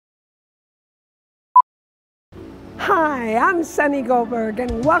Hi, I'm Sunny Goldberg,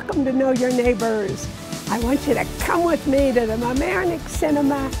 and welcome to Know Your Neighbors. I want you to come with me to the Mamaroneck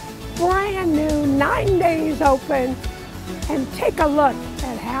Cinema, brand new, 9 days open, and take a look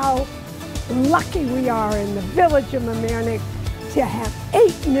at how lucky we are in the village of Mamaroneck to have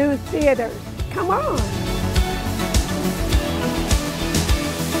 8 new theaters. Come on.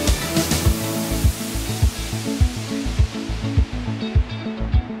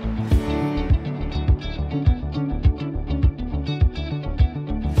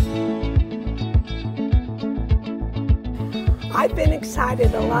 I've been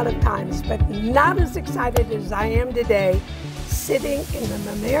excited a lot of times, but not as excited as I am today, sitting in the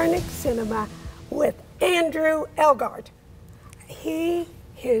Mamaroneck Cinema with Andrew Elgart. He,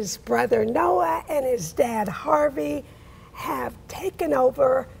 his brother Noah, and his dad Harvey have taken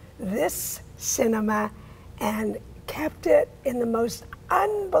over this cinema and kept it in the most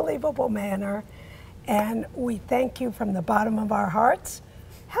unbelievable manner. And we thank you from the bottom of our hearts.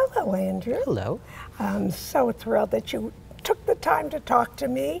 Hello, Andrew. Hello. I'm so thrilled that you took the time to talk to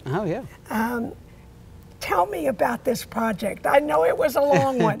me. Oh, yeah. Tell me about this project. I know it was a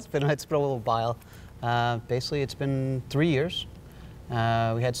long one. It's been a little while. Basically, it's been 3 years. We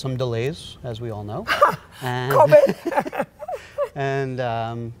had some delays, as we all know. COVID.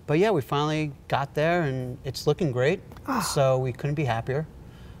 But yeah, we finally got there, and it's looking great. So we couldn't be happier.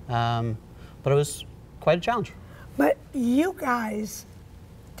 But it was quite a challenge. But you guys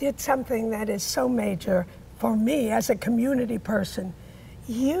did something that is so major for me as a community person.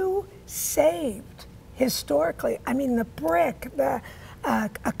 You saved, historically, I mean, the brick, the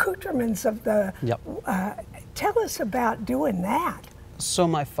accoutrements of the, tell us about doing that. So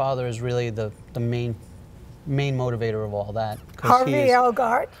my father is really the main motivator of all that. Harvey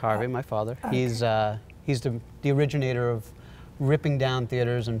Elgart? Harvey, my father. Okay. He's the originator of ripping down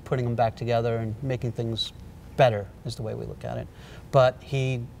theaters and putting them back together and making things better, is the way we look at it. But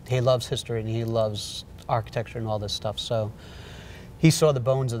he loves history and he loves architecture and all this stuff. So he saw the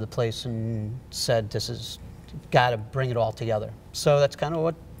bones of the place and said, "This is got to bring it all together." So that's kind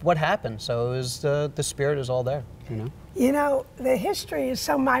of what happened. So it was the spirit is all there, you know. You know, the history is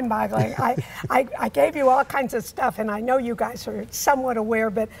so mind-boggling. I gave you all kinds of stuff, and I know you guys are somewhat aware,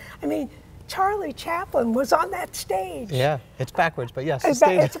 but I mean, Charlie Chaplin was on that stage. Yeah, it's backwards, but yes.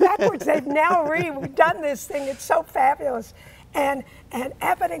 It's backwards. They've now redone this thing. It's so fabulous. And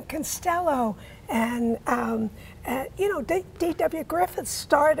Abbott and Costello, and you know, D.W. Griffith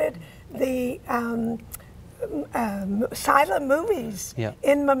started the silent movies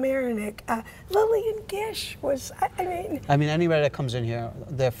in Mamaroneck. Lillian Gish was, I mean, anybody that comes in here,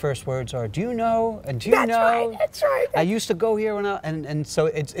 their first words are, "Do you know?" and "Do you know?" Right, that's right. I used to go here when and so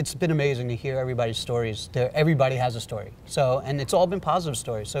it's been amazing to hear everybody's stories. Everybody has a story. So, and it's all been positive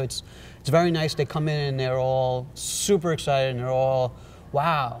stories. So it's very nice. They come in and they're all super excited and they're all,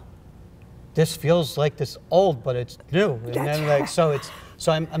 "Wow, this feels like this old, but it's new." And then like so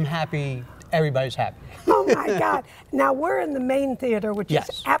I'm happy. Everybody's happy. Oh my God. Now we're in the main theater, which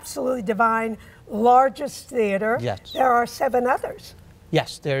is absolutely divine, largest theater. Yes. There are 7 others.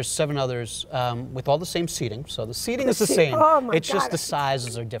 Yes, there's 7 others with all the same seating. So the seating is the same. Oh my it's God. just the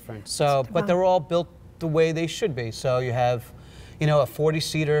sizes are different. So, but they're all built the way they should be. So you have, you know, a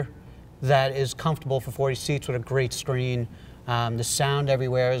 40-seater that is comfortable for 40 seats with a great screen. The sound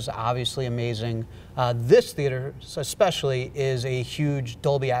everywhere is obviously amazing. This theater especially is a huge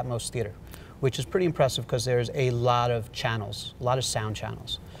Dolby Atmos theater, which is pretty impressive because there's a lot of channels, a lot of sound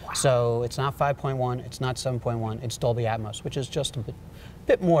channels. Wow. So it's not 5.1, it's not 7.1, it's Dolby Atmos, which is just a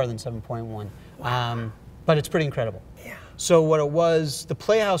bit more than 7.1. Wow. But it's pretty incredible. Yeah. So what it was, the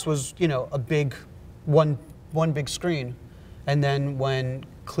Playhouse was, you know, a big, one big screen. And then when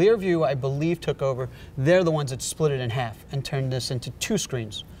Clearview, I believe, took over, they're the ones that split it in half and turned this into 2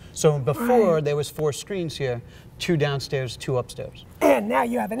 screens. So before, there was 4 screens here, 2 downstairs, 2 upstairs. And now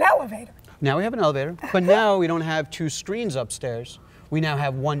you have an elevator. Now we have an elevator, but now we don't have 2 screens upstairs. We now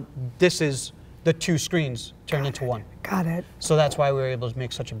have 1. This is the 2 screens turned into 1. Got it. So that's why we were able to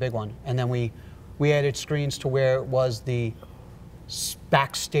make such a big one. And then we added screens to where it was the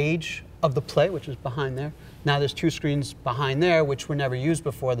backstage of the play, which is behind there. Now there's 2 screens behind there, which were never used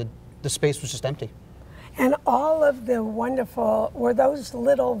before. The space was just empty. And all of the wonderful, were those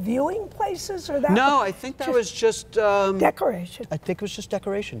little viewing places or that? No, I think that was just decoration. I think it was just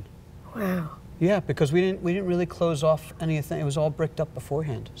decoration. Wow. Yeah, because we didn't really close off anything. It was all bricked up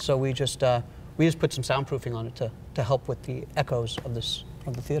beforehand. So we just put some soundproofing on it to help with the echoes of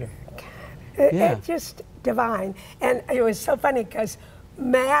the theater. It's just divine. And it was so funny because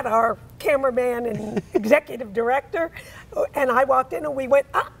Matt, our cameraman and executive director, and I walked in and we went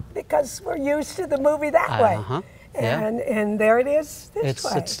up because we're used to the movie that way. and there it is this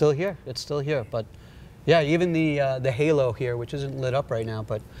way. It's still here. It's still here. But yeah, even the halo here, which isn't lit up right now,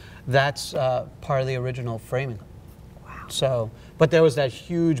 but that's part of the original framing. Wow. So, but there was that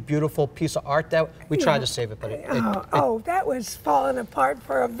huge, beautiful piece of art that we tried to save it, but that was falling apart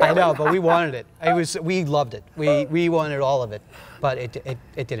for a very I know, but we wanted it. We loved it. We wanted all of it, but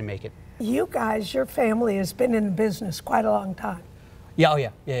it didn't make it. You guys, your family has been in business quite a long time. Yeah, oh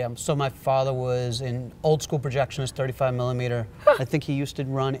yeah. So my father was an old school projectionist, 35 millimeter. I think he used to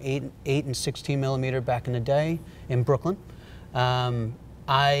run 8 and 16 millimeter back in the day in Brooklyn.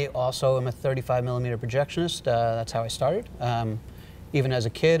 I also am a 35 millimeter projectionist. That's how I started. Even as a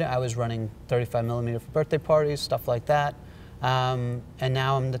kid, I was running 35 millimeter for birthday parties, stuff like that. And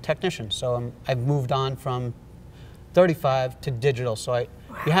now I'm the technician. So I've moved on from 35 to digital. So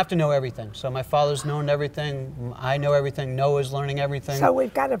you have to know everything. So my father's known everything. I know everything. Noah's learning everything. So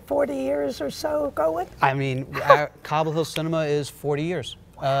we've got a 40 years or so going? I mean, our Cobble Hill Cinema is 40 years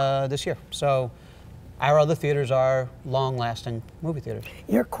this year. So our other theaters are long-lasting movie theaters.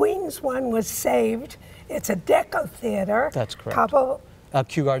 Your Queens one was saved. It's a deco theater. That's correct. Cobble.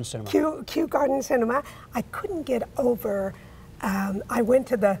 Kew Garden Cinema. Kew Garden Cinema. I couldn't get over. I went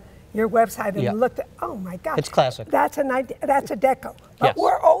to your website and looked at. Oh my God! It's classic. That's a deco. But yes.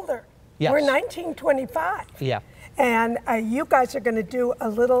 We're older. Yes. We're 1925. Yeah. And you guys are going to do a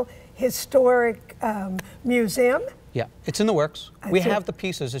little historic museum. Yeah, it's in the works. We have the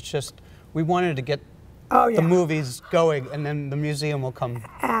pieces. It's just we wanted to get the movies going, and then the museum will come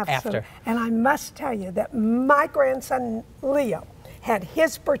after. And I must tell you that my grandson Leo had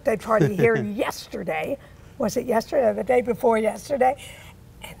his birthday party here yesterday. Was it yesterday or the day before yesterday?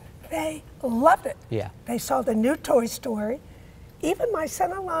 And they loved it. Yeah. They saw the new Toy Story. Even my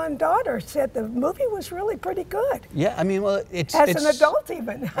son-in-law and daughter said the movie was really pretty good. Yeah, I mean, well, it's an adult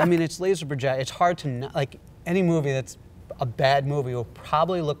even. I mean, it's laser project. It's hard to like any movie that's a bad movie will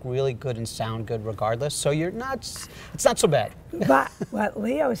probably look really good and sound good regardless. So it's not so bad. But what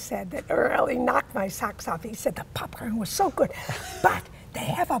Leo said that really knocked my socks off. He said the popcorn was so good, but they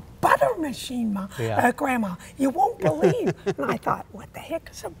have a butter machine, Grandma. You won't believe. And I thought, what the heck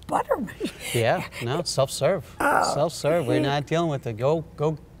is a butter machine? Yeah, no, it's self-serve. Self-serve. We're not dealing with it. Go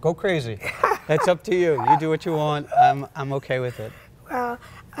crazy. That's up to you. You do what you want. I'm okay with it. Well,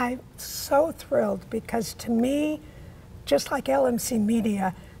 I'm so thrilled because to me, just like LMC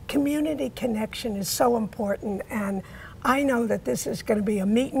Media, community connection is so important, and I know that this is going to be a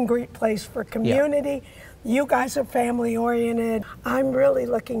meet and greet place for community. Yeah. You guys are family oriented. I'm really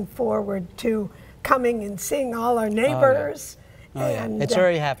looking forward to coming and seeing all our neighbors. And it's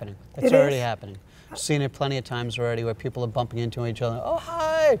already happening. It's already happening. I've seen it plenty of times already where people are bumping into each other. Oh,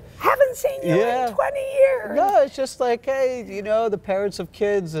 hi. Haven't seen you in 20 years. No, it's just like, hey, the parents of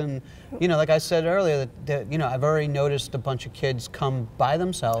kids, and like I said earlier, that I've already noticed a bunch of kids come by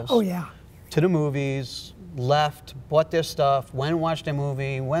themselves. Oh yeah. To the movies, left, bought their stuff, went and watched their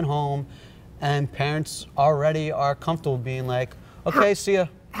movie, went home, and parents already are comfortable being like, okay, see ya.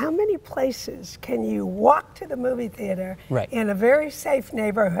 How many places can you walk to the movie theater in a very safe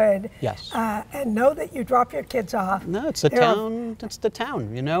neighborhood and know that you drop your kids off? No, it's the town. It's the town.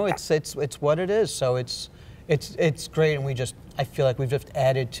 It's what it is. So it's great, and I feel like we've just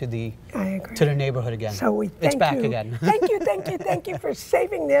added to the neighborhood again. So it's back again. Thank you for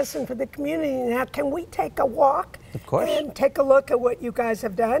saving this and for the community. Now, can we take a walk? Of course. And take a look at what you guys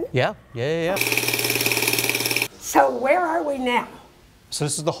have done? Yeah. So where are we now? So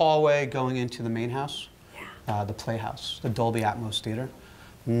this is the hallway going into the main house, the Playhouse, the Dolby Atmos Theater.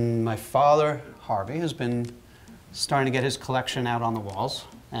 My father, Harvey, has been starting to get his collection out on the walls,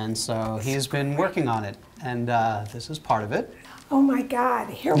 and so he's been working on it, and this is part of it. Oh my God,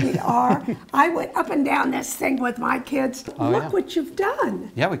 here we are. I went up and down this thing with my kids. Look what you've done.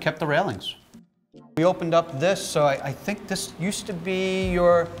 Yeah, we kept the railings. We opened up this, so I think this used to be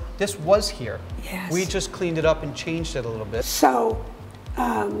this was here. Yes. We just cleaned it up and changed it a little bit. So,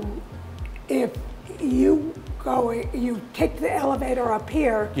 if you take the elevator up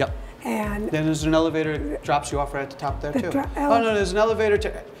here. Yep. And then there's an elevator that drops you off right at the top there too. No, there's an elevator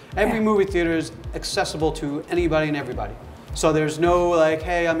to every movie theater is accessible to anybody and everybody. So there's no like,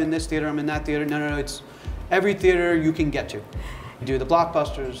 hey, I'm in this theater, I'm in that theater. No, it's every theater you can get to. We do the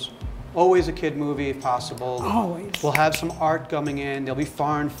blockbusters, always a kid movie if possible. Always. We'll have some art coming in. There'll be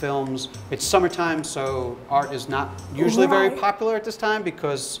foreign films. It's summertime, so art is not usually very popular at this time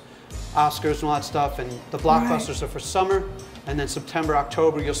because Oscars and all that stuff, and the blockbusters are for summer. And then September,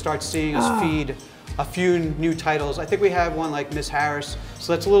 October, you'll start seeing us feed a few new titles. I think we have one like Miss Harris,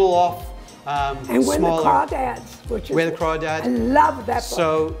 so that's a little And When the Crawdads, which is... Where the Crawdads. I love that book.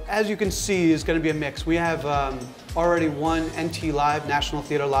 So, as you can see, it's going to be a mix. We have already one NT Live, National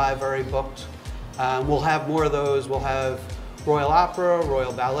Theatre Live, already booked. We'll have more of those. We'll have Royal Opera,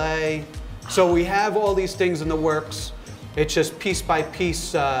 Royal Ballet. So we have all these things in the works. It's just piece by piece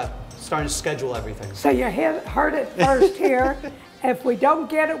starting to schedule everything. So you heard it first here. If we don't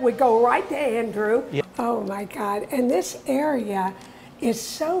get it, we go right to Andrew. Yep. Oh my God, and this area is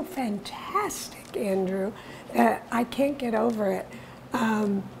so fantastic, Andrew. I can't get over it.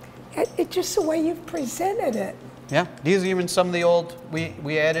 It's just the way you've presented it. Yeah, these are even some of the old,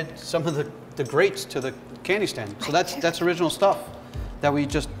 we added some of the grates to the candy stand. So that's original stuff that we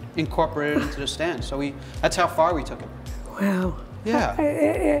just incorporated into the stand. So that's how far we took it. Wow.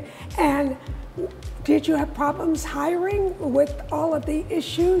 Yeah. And did you have problems hiring with all of the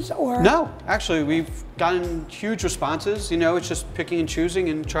issues, or? No, actually, we've gotten huge responses. You know, it's just picking and choosing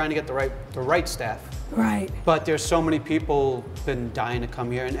and trying to get the right staff. Right. But there's so many people been dying to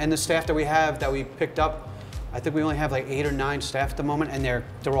come here, and the staff that we have that we picked up, I think we only have like 8 or 9 staff at the moment, and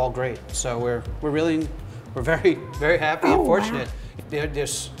they're all great. So we're very, very happy and fortunate. Wow.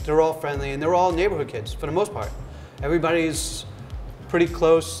 They're all friendly, and they're all neighborhood kids for the most part. Everybody's pretty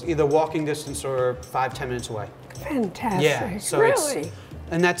close, either walking distance or 5-10 minutes away. Fantastic. Yeah, so really?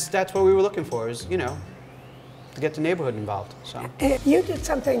 And that's what we were looking for, is, you know, to get the neighborhood involved. So you did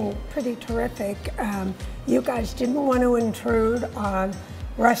something pretty terrific. You guys didn't want to intrude on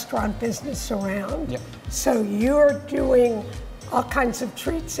restaurant business around. Yep. So you're doing all kinds of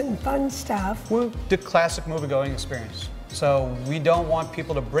treats and fun stuff. We're the classic movie-going experience. So we don't want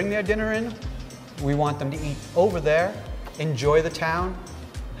people to bring their dinner in. We want them to eat over there, enjoy the town,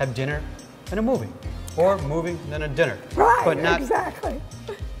 have dinner, and a movie. Or movie, then a dinner. Right, but not exactly.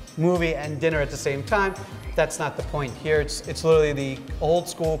 Movie and dinner at the same time. That's not the point here. It's literally the old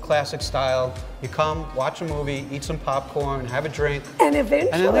school classic style. You come, watch a movie, eat some popcorn, have a drink. And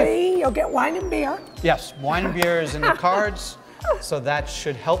eventually you'll get wine and beer. Yes, wine and beer is in the cards, so that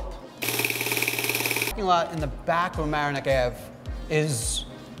should help. The parking lot in the back of Mamaroneck Ave is,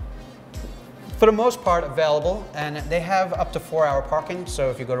 for the most part, available, and they have up to 4-hour parking. So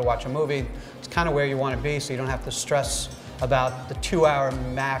if you go to watch a movie, it's kind of where you want to be, so you don't have to stress about the 2-hour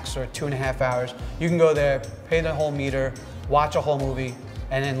max or 2.5 hours. You can go there, pay the whole meter, watch a whole movie,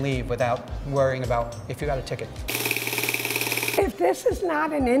 and then leave without worrying about if you got a ticket. If this is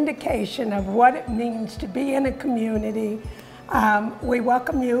not an indication of what it means to be in a community, we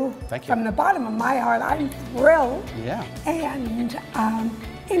welcome you. Thank you. From the bottom of my heart. I'm thrilled. Yeah. And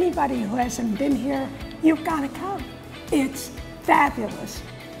anybody who hasn't been here, you've got to come. It's fabulous,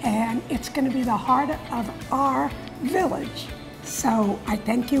 and it's going to be the heart of our village. So I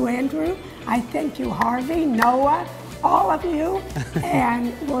thank you, Andrew. I thank you, Harvey, Noah, all of you,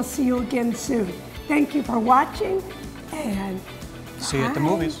 and we'll see you again soon. Thank you for watching, and see you at the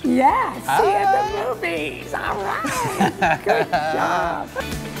movies. Yeah, see you at the movies. All right. Good job.